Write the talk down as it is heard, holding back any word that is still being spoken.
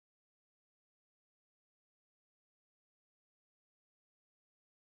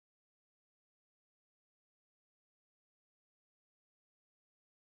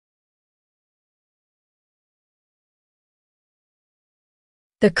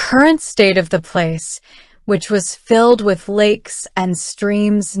The current state of the place, which was filled with lakes and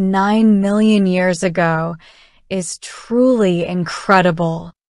streams 9 million years ago, is truly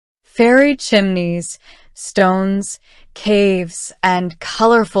incredible. Fairy chimneys, stones, caves, and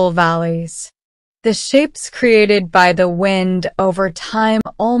colorful valleys. The shapes created by the wind over time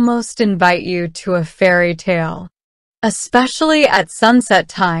almost invite you to a fairy tale. Especially at sunset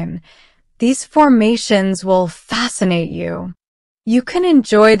time, these formations will fascinate you. You can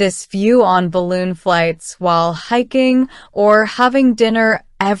enjoy this view on balloon flights while hiking or having dinner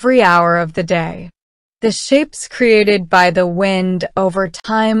every hour of the day. The shapes created by the wind over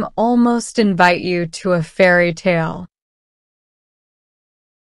time almost invite you to a fairy tale.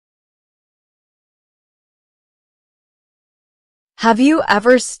 Have you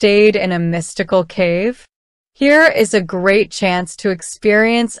ever stayed in a mystical cave? Here is a great chance to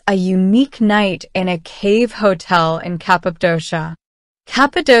experience a unique night in a cave hotel in Cappadocia.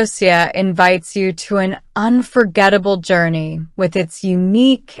 Cappadocia invites you to an unforgettable journey with its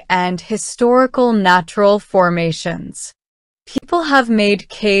unique and historical natural formations. People have made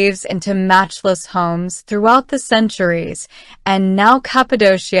caves into matchless homes throughout the centuries, and now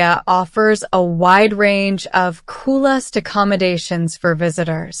Cappadocia offers a wide range of coolest accommodations for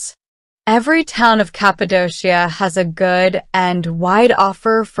visitors. Every town of Cappadocia has a good and wide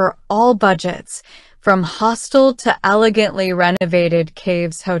offer for all budgets, from hostel to elegantly renovated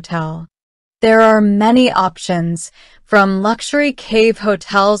caves hotel. There are many options, from luxury cave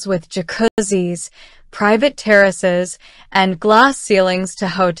hotels with jacuzzis, private terraces, and glass ceilings to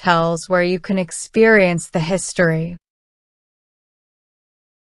hotels where you can experience the history.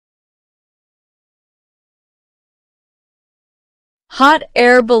 Hot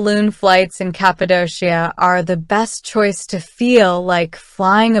air balloon flights in Cappadocia are the best choice to feel like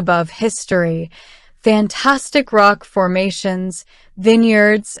flying above history, fantastic rock formations,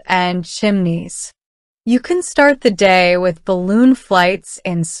 vineyards, and chimneys. You can start the day with balloon flights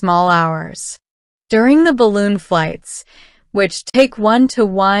in small hours. During the balloon flights, which take 1 to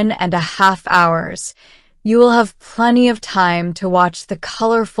 1.5 hours, you will have plenty of time to watch the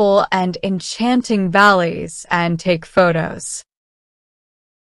colorful and enchanting valleys and take photos.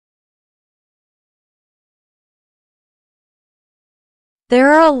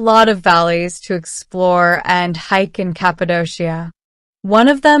 There are a lot of valleys to explore and hike in Cappadocia. One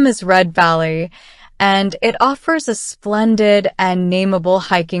of them is Red Valley, and it offers a splendid and nameable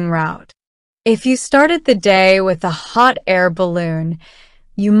hiking route. If you started the day with a hot air balloon,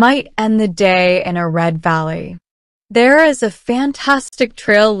 you might end the day in a red valley. There is a fantastic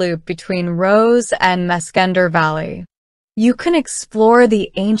trail loop between Rose and Mesgender Valley. You can explore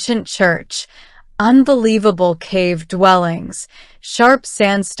the ancient church, unbelievable cave dwellings, sharp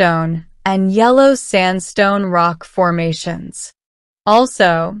sandstone, and yellow sandstone rock formations.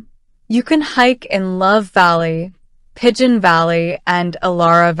 Also, you can hike in Love Valley, Pigeon Valley, and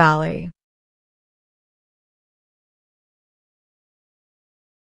Ihlara Valley.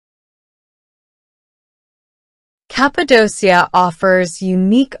 Cappadocia offers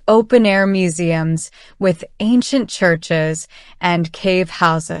unique open-air museums with ancient churches and cave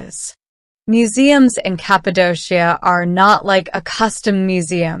houses. Museums in Cappadocia are not like accustomed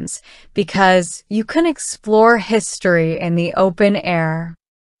museums because you can explore history in the open air.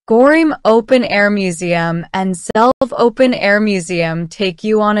 Göreme Open Air Museum and Zelv Open Air Museum take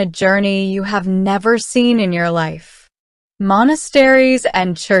you on a journey you have never seen in your life. Monasteries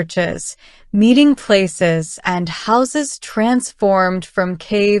and churches, meeting places, and houses transformed from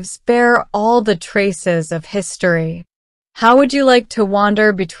caves bear all the traces of history. How would you like to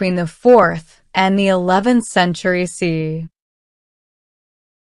wander between the 4th and the 11th century CE?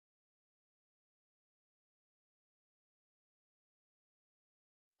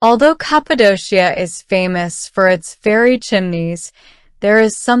 Although Cappadocia is famous for its fairy chimneys, there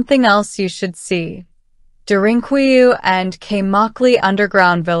is something else you should see: Derinkuyu and Kaymakli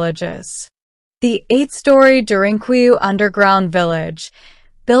underground villages. The 8-story Derinkuyu underground village,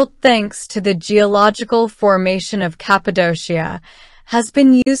 built thanks to the geological formation of Cappadocia, has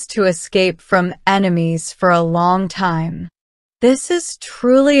been used to escape from enemies for a long time. This is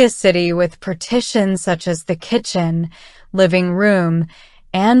truly a city with partitions such as the kitchen, living room,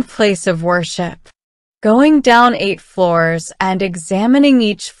 and place of worship. Going down 8 floors and examining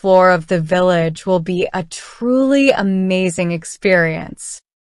each floor of the village will be a truly amazing experience.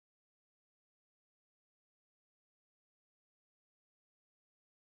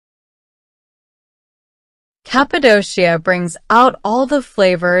 Cappadocia brings out all the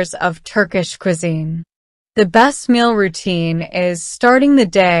flavors of Turkish cuisine. The best meal routine is starting the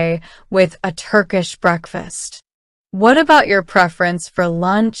day with a Turkish breakfast. What about your preference for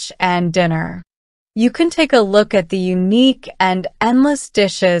lunch and dinner? You can take a look at the unique and endless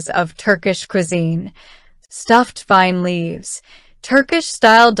dishes of Turkish cuisine: stuffed vine leaves,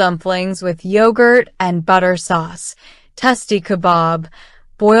 Turkish-style dumplings with yogurt and butter sauce, testi kebab,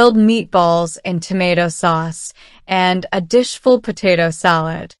 boiled meatballs in tomato sauce, and a dishful potato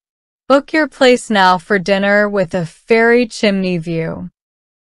salad. Book your place now for dinner with a fairy chimney view.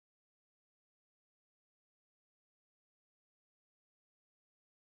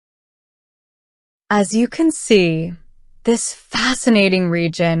 As you can see, this fascinating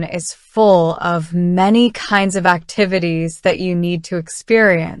region is full of many kinds of activities that you need to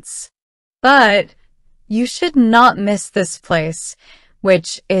experience. But you should not miss this place,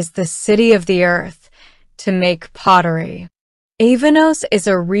 which is the city of the earth, to make pottery. Avanos is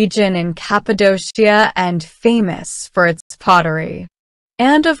a region in Cappadocia and famous for its pottery.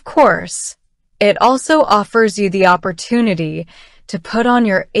 And of course, it also offers you the opportunity to put on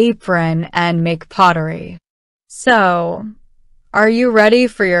your apron and make pottery. So, are you ready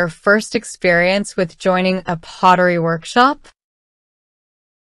for your first experience with joining a pottery workshop?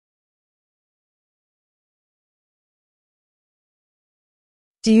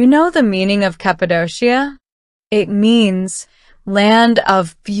 Do you know the meaning of Cappadocia? It means land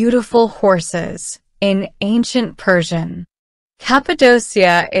of beautiful horses in ancient Persian.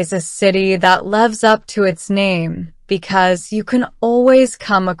 Cappadocia is a city that lives up to its name because you can always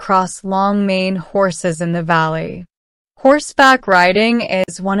come across long maned horses in the valley. Horseback riding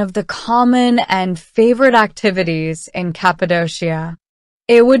is one of the common and favorite activities in Cappadocia.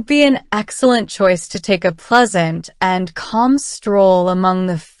 It would be an excellent choice to take a pleasant and calm stroll among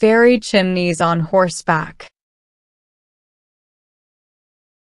the fairy chimneys on horseback.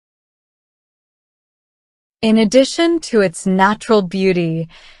 In addition to its natural beauty,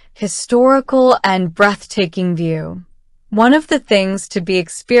 historical and breathtaking view, one of the things to be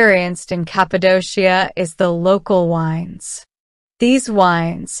experienced in Cappadocia is the local wines. These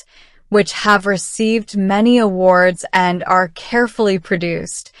wines, which have received many awards and are carefully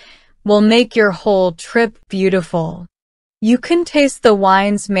produced, will make your whole trip beautiful. You can taste the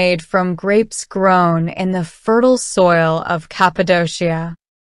wines made from grapes grown in the fertile soil of Cappadocia.